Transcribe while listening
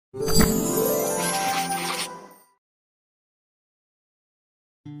My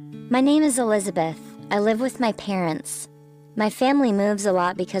name is Elizabeth. I live with my parents. My family moves a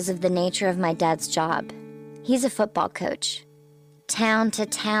lot because of the nature of my dad's job. He's a football coach. Town to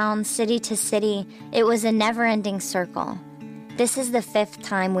town, city to city, it was a never-ending circle. This is the 5th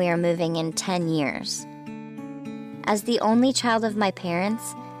time we are moving in 10 years. As the only child of my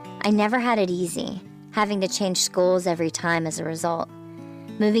parents, I never had it easy, having to change schools every time as a result.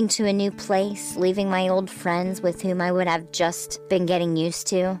 Moving to a new place, leaving my old friends with whom I would have just been getting used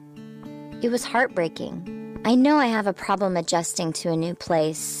to. It was heartbreaking. I know I have a problem adjusting to a new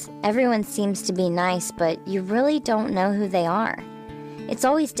place. Everyone seems to be nice, but you really don't know who they are. It's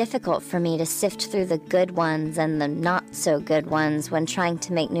always difficult for me to sift through the good ones and the not-so-good ones when trying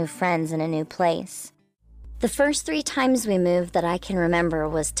to make new friends in a new place. The first 3 times we moved that I can remember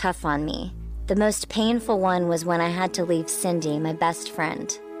was tough on me. The most painful one was when I had to leave Cindy, my best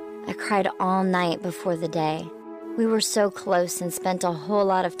friend. I cried all night before the day. We were so close and spent a whole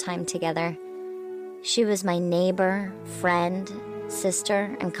lot of time together. She was my neighbor, friend,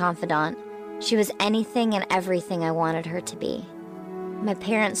 sister, and confidant. She was anything and everything I wanted her to be. My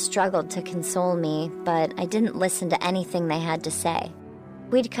parents struggled to console me, but I didn't listen to anything they had to say.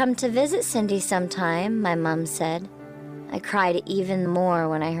 We'd come to visit Cindy sometime, my mom said. I cried even more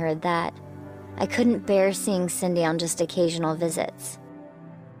when I heard that. I couldn't bear seeing Cindy on just occasional visits.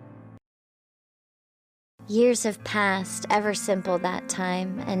 Years have passed, ever simple that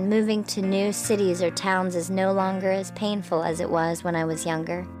time, and moving to new cities or towns is no longer as painful as it was when I was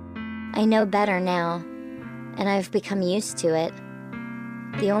younger. I know better now, and I've become used to it.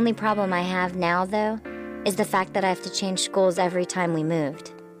 The only problem I have now, though, is the fact that I have to change schools every time we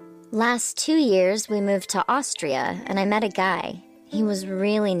moved. Last 2 years, we moved to Austria, and I met a guy. He was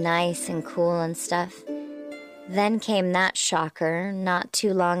really nice and cool and stuff. Then came that shocker, not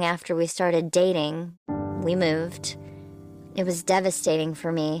too long after we started dating. We moved. It was devastating for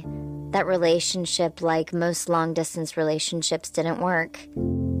me. That relationship, like most long-distance relationships, didn't work.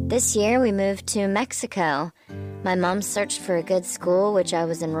 This year, we moved to Mexico. My mom searched for a good school, which I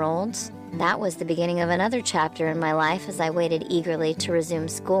was enrolled. That was the beginning of another chapter in my life as I waited eagerly to resume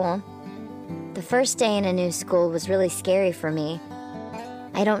school. The first day in a new school was really scary for me.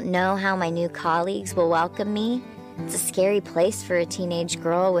 I don't know how my new colleagues will welcome me. It's a scary place for a teenage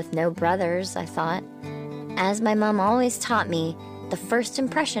girl with no brothers, I thought. As my mom always taught me, the first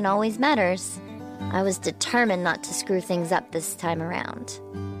impression always matters. I was determined not to screw things up this time around.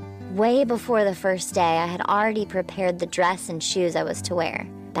 Way before the first day, I had already prepared the dress and shoes I was to wear.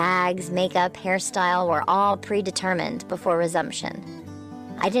 Bags, makeup, hairstyle were all predetermined before resumption.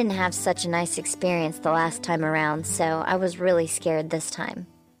 I didn't have such a nice experience the last time around, so I was really scared this time.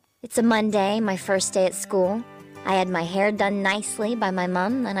 It's a Monday, my first day at school. I had my hair done nicely by my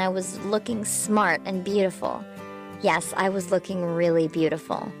mom, and I was looking smart and beautiful. Yes, I was looking really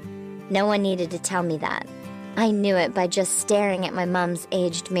beautiful. No one needed to tell me that. I knew it by just staring at my mom's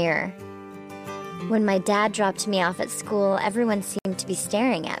aged mirror. When my dad dropped me off at school, everyone seemed to be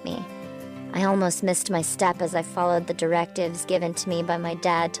staring at me. I almost missed my step as I followed the directives given to me by my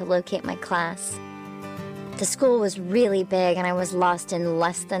dad to locate my class. The school was really big, and I was lost in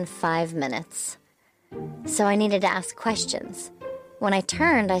less than 5 minutes. So I needed to ask questions. When I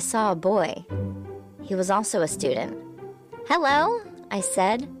turned, I saw a boy. He was also a student. "Hello," I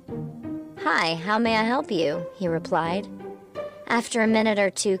said. "Hi, how may I help you?" he replied. After a minute or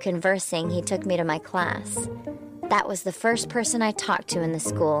two conversing, he took me to my class. That was the first person I talked to in the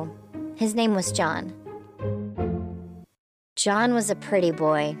school. His name was John. John was a pretty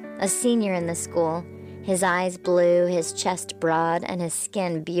boy, a senior in the school. His eyes blue, his chest broad, and his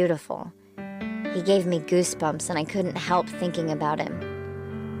skin beautiful. He gave me goosebumps, and I couldn't help thinking about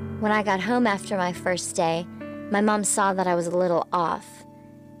him. When I got home after my first day, my mom saw that I was a little off.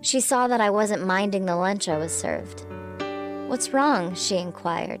 She saw that I wasn't minding the lunch I was served. "What's wrong?" she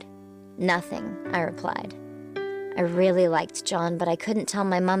inquired. "Nothing," I replied. I really liked John, but I couldn't tell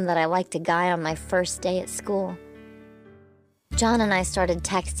my mom that I liked a guy on my first day at school. John and I started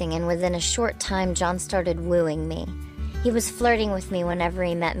texting, and within a short time, John started wooing me. He was flirting with me whenever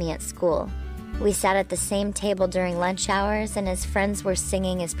he met me at school. We sat at the same table during lunch hours, and his friends were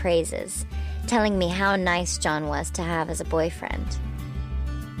singing his praises, telling me how nice John was to have as a boyfriend.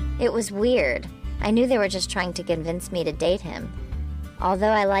 It was weird. I knew they were just trying to convince me to date him.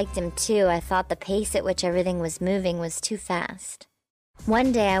 Although I liked him too, I thought the pace at which everything was moving was too fast.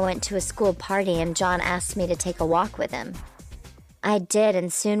 One day I went to a school party, and John asked me to take a walk with him. I did,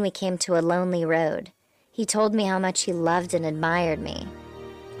 and soon we came to a lonely road. He told me how much he loved and admired me.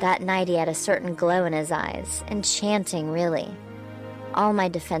 That night he had a certain glow in his eyes, enchanting really. All my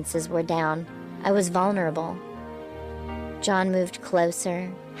defenses were down. I was vulnerable. John moved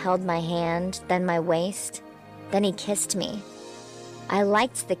closer, held my hand, then my waist. Then he kissed me. I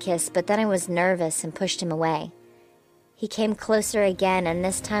liked the kiss, but then I was nervous and pushed him away. He came closer again, and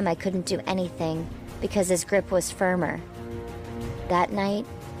this time I couldn't do anything because his grip was firmer. That night,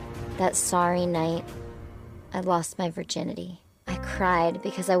 that sorry night, I lost my virginity. I cried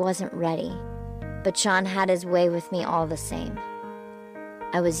because I wasn't ready, but John had his way with me all the same.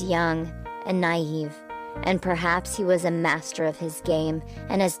 I was young and naive, and perhaps he was a master of his game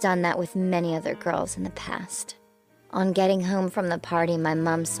and has done that with many other girls in the past. On getting home from the party, my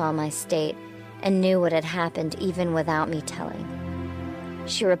mom saw my state and knew what had happened even without me telling.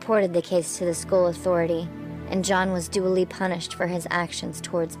 She reported the case to the school authority, and John was duly punished for his actions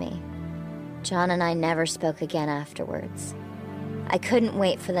towards me. John and I never spoke again afterwards. I couldn't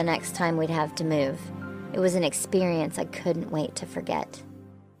wait for the next time we'd have to move. It was an experience I couldn't wait to forget.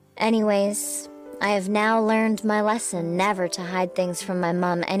 Anyways, I have now learned my lesson never to hide things from my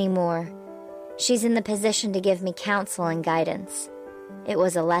mom anymore. She's in the position to give me counsel and guidance. It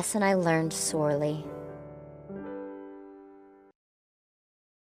was a lesson I learned sorely.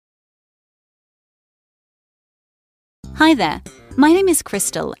 Hi there, my name is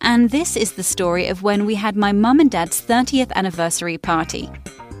Crystal, and this is the story of when we had my mum and dad's 30th anniversary party.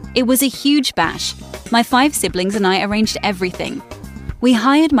 It was a huge bash. My 5 siblings and I arranged everything. We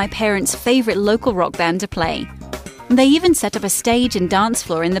hired my parents' favourite local rock band to play. They even set up a stage and dance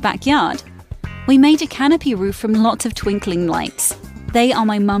floor in the backyard. We made a canopy roof from lots of twinkling lights. They are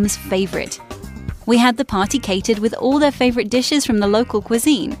my mum's favourite. We had the party catered with all their favourite dishes from the local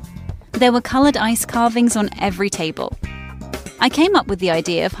cuisine. There were coloured ice carvings on every table. I came up with the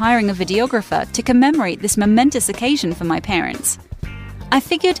idea of hiring a videographer to commemorate this momentous occasion for my parents. I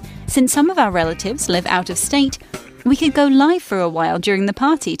figured, since some of our relatives live out of state, we could go live for a while during the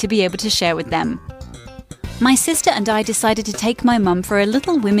party to be able to share with them. My sister and I decided to take my mum for a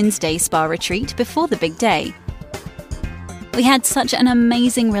little Women's Day spa retreat before the big day. We had such an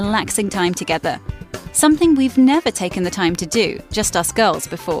amazing, relaxing time together. Something we've never taken the time to do, just us girls,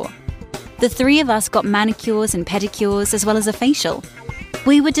 before. The 3 of us got manicures and pedicures as well as a facial.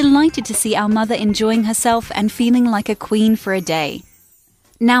 We were delighted to see our mother enjoying herself and feeling like a queen for a day.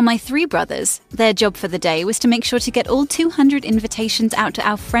 Now my 3 brothers, their job for the day was to make sure to get all 200 invitations out to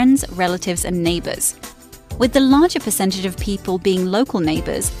our friends, relatives and neighbours, with the larger percentage of people being local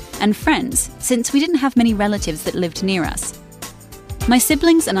neighbours and friends, since we didn't have many relatives that lived near us. My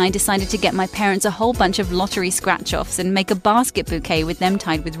siblings and I decided to get my parents a whole bunch of lottery scratch-offs and make a basket bouquet with them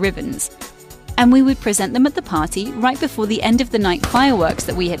tied with ribbons. And we would present them at the party right before the end of the night fireworks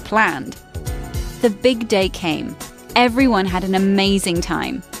that we had planned. The big day came. Everyone had an amazing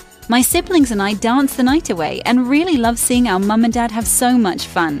time. My siblings and I danced the night away and really loved seeing our mum and dad have so much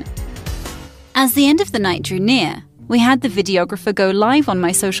fun. As the end of the night drew near, we had the videographer go live on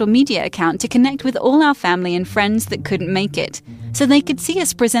my social media account to connect with all our family and friends that couldn't make it, so they could see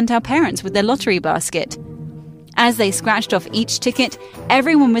us present our parents with their lottery basket. As they scratched off each ticket,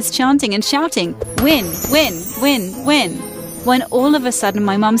 everyone was chanting and shouting, "Win, win, win, win," when all of a sudden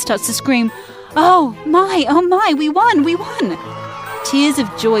my mum starts to scream, oh my, we won! Tears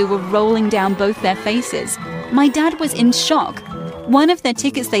of joy were rolling down both their faces. My dad was in shock. One of their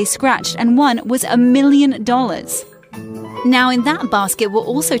tickets they scratched and won was $1 million. Now in that basket were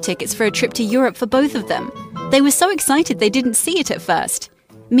also tickets for a trip to Europe for both of them. They were so excited they didn't see it at first.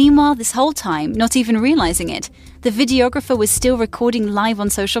 Meanwhile, this whole time, not even realizing it, the videographer was still recording live on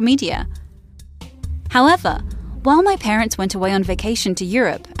social media. However, while my parents went away on vacation to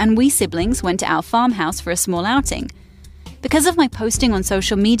Europe and we siblings went to our farmhouse for a small outing, because of my posting on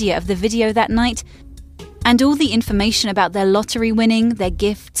social media of the video that night, and all the information about their lottery winning, their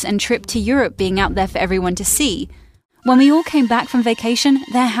gifts, and trip to Europe being out there for everyone to see, when we all came back from vacation,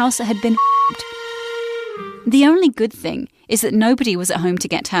 their house had been f***ed. The only good thing is that nobody was at home to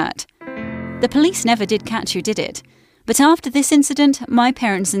get hurt. The police never did catch who did it, but after this incident, my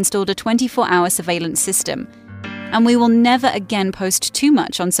parents installed a 24-hour surveillance system, and we will never again post too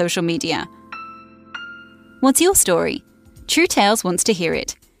much on social media. What's your story? True Tales wants to hear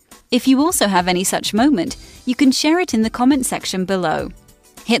it. If you also have any such moment, you can share it in the comment section below.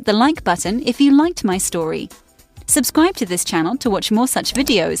 Hit the like button if you liked my story. Subscribe to this channel to watch more such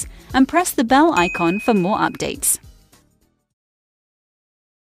videos, and press the bell icon for more updates.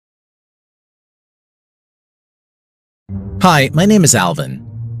 Hi, my name is Alvin.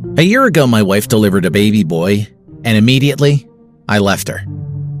 A year ago, my wife delivered a baby boy, and immediately, I left her.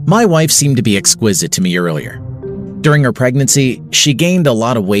 My wife seemed to be exquisite to me earlier. During her pregnancy, she gained a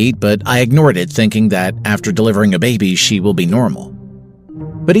lot of weight, but I ignored it, thinking that after delivering a baby, she will be normal.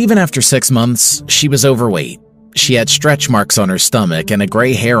 But even after 6 months, she was overweight. She had stretch marks on her stomach and a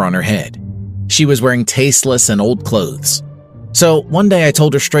gray hair on her head. She was wearing tasteless and old clothes. So one day I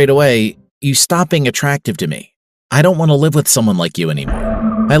told her straight away, "You stop being attractive to me. I don't want to live with someone like you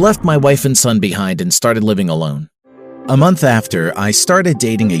anymore." I left my wife and son behind and started living alone. A month after, I started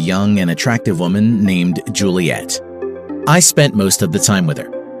dating a young and attractive woman named Juliet. I spent most of the time with her.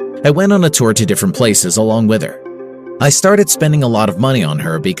 I went on a tour to different places along with her. I started spending a lot of money on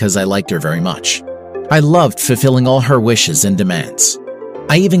her because I liked her very much. I loved fulfilling all her wishes and demands.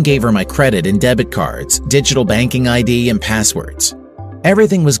 I even gave her my credit and debit cards, digital banking ID, and passwords.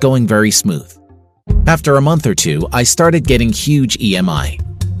 Everything was going very smooth. After a month or two, I started getting huge EMI.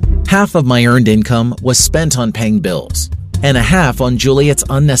 Half of my earned income was spent on paying bills, and a half on Juliet's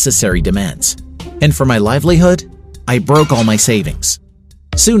unnecessary demands. And for my livelihood, I broke all my savings.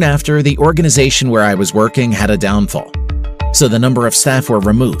 Soon after, the organization where I was working had a downfall, so the number of staff were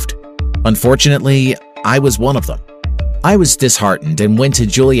removed. Unfortunately, I was one of them. I was disheartened and went to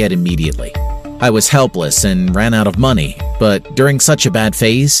Juliet immediately. I was helpless and ran out of money, but during such a bad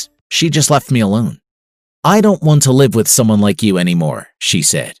phase, she just left me alone. "I don't want to live with someone like you anymore," she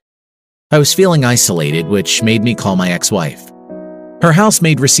said. I was feeling isolated, which made me call my ex-wife. Her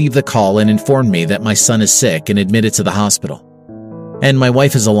housemaid received the call and informed me that my son is sick and admitted to the hospital, and my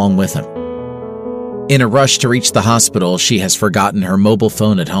wife is along with him. In a rush to reach the hospital, she has forgotten her mobile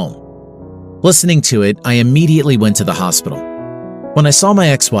phone at home. Listening to it, I immediately went to the hospital. When I saw my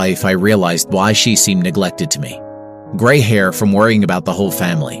ex-wife, I realized why she seemed neglected to me. Gray hair from worrying about the whole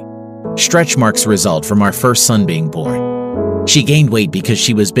family. Stretch marks result from our first son being born. She gained weight because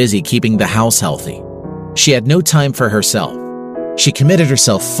she was busy keeping the house healthy. She had no time for herself. She committed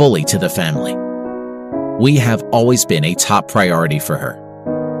herself fully to the family. We have always been a top priority for her.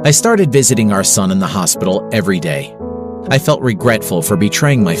 I started visiting our son in the hospital every day. I felt regretful for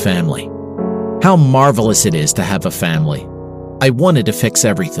betraying my family. How marvelous it is to have a family. I wanted to fix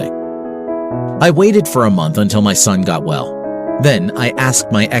everything. I waited for a month until my son got well. Then I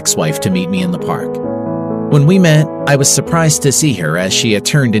asked my ex-wife to meet me in the park. When we met, I was surprised to see her as she had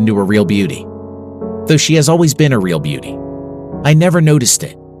turned into a real beauty. Though she has always been a real beauty, I never noticed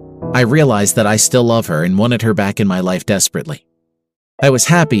it. I realized that I still love her and wanted her back in my life desperately. I was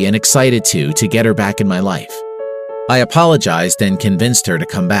happy and excited to get her back in my life. I apologized and convinced her to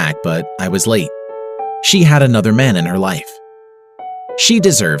come back, but I was late. She had another man in her life. She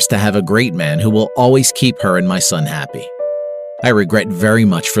deserves to have a great man who will always keep her and my son happy. I regret very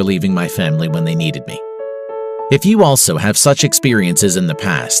much for leaving my family when they needed me. If you also have such experiences in the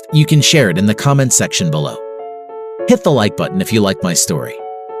past, you can share it in the comment section below. Hit the like button if you like my story.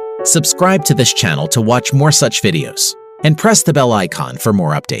 Subscribe to this channel to watch more such videos, and press the bell icon for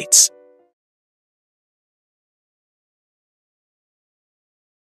more updates.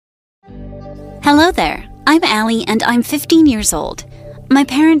 Hello there, I'm Allie and I'm 15 years old. My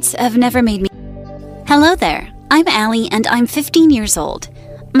parents have never made me... Hello there, I'm Allie and I'm 15 years old.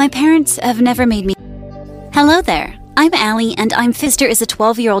 My parents have never made me... Hello there, I'm Allie and I'm Fister is a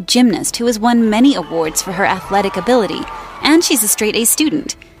 12-year-old gymnast who has won many awards for her athletic ability, and she's a straight-A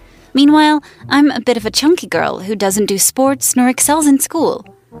student. Meanwhile, I'm a bit of a chunky girl who doesn't do sports nor excels in school.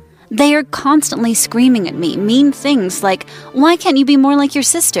 They are constantly screaming at me mean things like, "Why can't you be more like your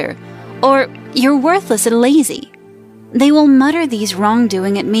sister?" Or, "You're worthless and lazy." They will mutter these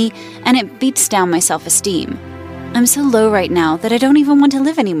wrongdoing at me, and it beats down my self-esteem. I'm so low right now that I don't even want to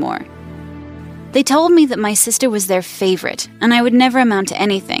live anymore. They told me that my sister was their favorite, and I would never amount to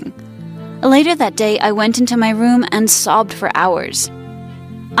anything. Later that day, I went into my room and sobbed for hours.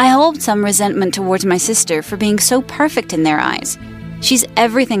 I hold some resentment towards my sister for being so perfect in their eyes. She's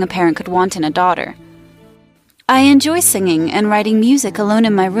everything a parent could want in a daughter. I enjoy singing and writing music alone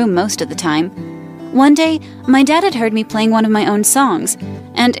in my room most of the time. One day, my dad had heard me playing one of my own songs,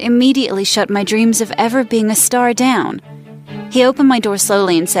 and immediately shut my dreams of ever being a star down. He opened my door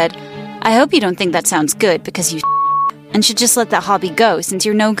slowly and said, "I hope you don't think that sounds good because you and should just let that hobby go since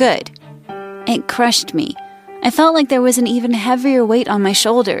you're no good." It crushed me. I felt like there was an even heavier weight on my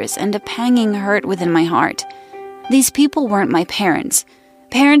shoulders and a panging hurt within my heart. These people weren't my parents.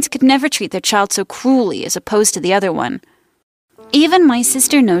 Parents could never treat their child so cruelly as opposed to the other one. Even my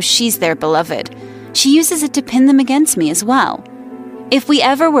sister knows she's their beloved. She uses it to pin them against me as well. If we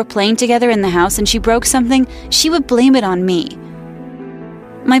ever were playing together in the house and she broke something, she would blame it on me.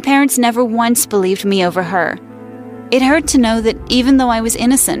 My parents never once believed me over her. It hurt to know that even though I was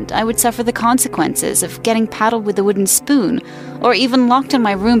innocent, I would suffer the consequences of getting paddled with a wooden spoon, or even locked in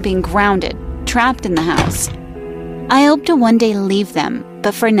my room being grounded, trapped in the house. I hope to one day leave them,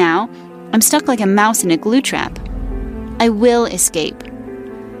 but for now, I'm stuck like a mouse in a glue trap. I will escape.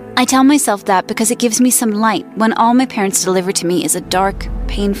 I tell myself that because it gives me some light when all my parents deliver to me is a dark,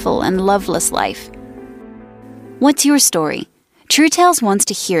 painful, and loveless life. What's your story? True Tales wants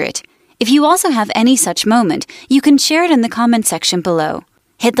to hear it. If you also have any such moment, you can share it in the comment section below.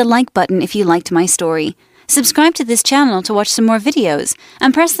 Hit the like button if you liked my story. Subscribe to this channel to watch some more videos,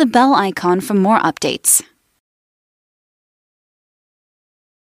 and press the bell icon for more updates.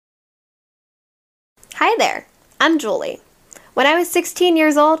 Hi there, I'm Julie. When I was 16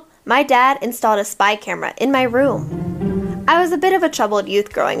 years old, my dad installed a spy camera in my room. I was a bit of a troubled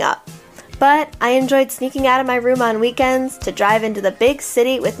youth growing up, but I enjoyed sneaking out of my room on weekends to drive into the big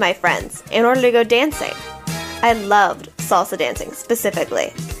city with my friends in order to go dancing. I loved salsa dancing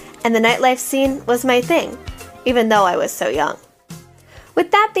specifically, and the nightlife scene was my thing, even though I was so young.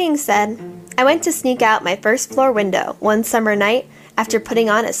 With that being said, I went to sneak out my first floor window one summer night after putting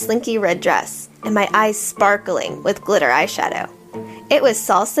on a slinky red dress and my eyes sparkling with glitter eyeshadow. It was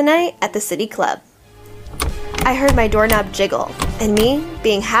salsa night at the city club. I heard my doorknob jiggle, and me,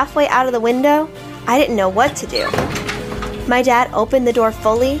 being halfway out of the window, I didn't know what to do. My dad opened the door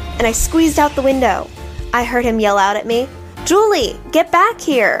fully, and I squeezed out the window. I heard him yell out at me, "Julie, get back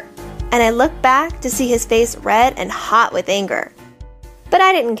here!" And I looked back to see his face red and hot with anger. But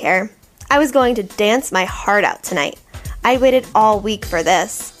I didn't care. I was going to dance my heart out tonight. I waited all week for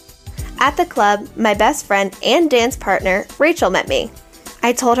this. At the club, my best friend and dance partner, Rachel, met me.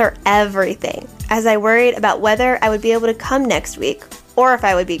 I told her everything, as I worried about whether I would be able to come next week, or if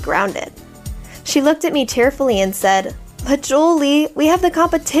I would be grounded. She looked at me tearfully and said, "But Julie, we have the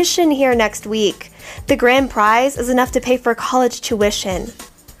competition here next week. The grand prize is enough to pay for college tuition."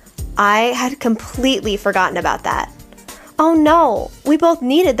 I had completely forgotten about that. Oh no, we both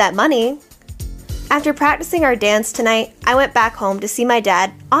needed that money. After practicing our dance tonight, I went back home to see my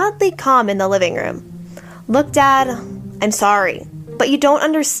dad oddly calm in the living room. "Look, Dad, I'm sorry, but you don't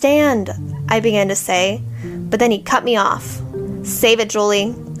understand," I began to say, but then he cut me off. "Save it,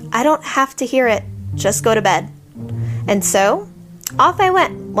 Julie. I don't have to hear it. Just go to bed." And so, off I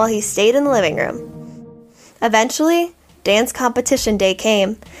went while he stayed in the living room. Eventually, dance competition day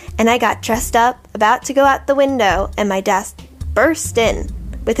came, and I got dressed up, about to go out the window, and my dad burst in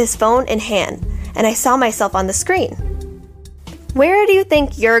with his phone in hand, and I saw myself on the screen. "Where do you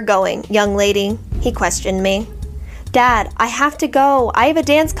think you're going, young lady?" he questioned me. "Dad, I have to go. I have a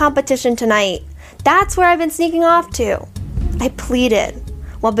dance competition tonight. That's where I've been sneaking off to," I pleaded,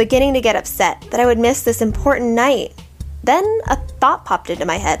 while beginning to get upset that I would miss this important night. Then a thought popped into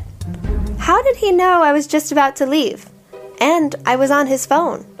my head. How did he know I was just about to leave? And I was on his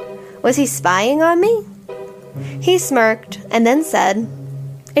phone. Was he spying on me? He smirked and then said,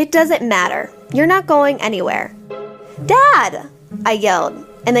 "It doesn't matter. You're not going anywhere." "Dad!" I yelled,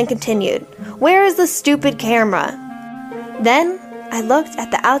 and then continued, "Where is the stupid camera?" Then I looked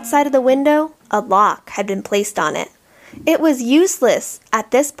at the outside of the window. A lock had been placed on it. It was useless.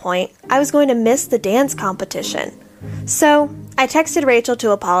 At this point, I was going to miss the dance competition. So I texted Rachel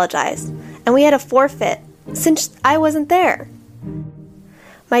to apologize, and we had a forfeit since I wasn't there.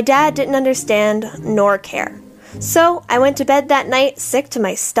 My dad didn't understand nor care. So I went to bed that night sick to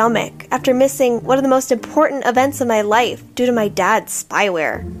my stomach after missing one of the most important events of my life due to my dad's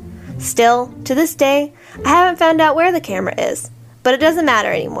spyware. Still, to this day, I haven't found out where the camera is, but it doesn't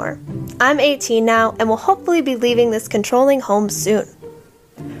matter anymore. I'm 18 now and will hopefully be leaving this controlling home soon.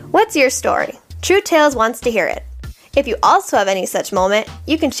 What's your story? True Tales wants to hear it. If you also have any such moment,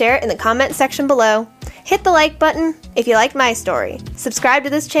 you can share it in the comment section below. Hit the like button if you liked my story. Subscribe to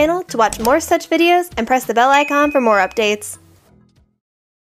this channel to watch more such videos and press the bell icon for more updates.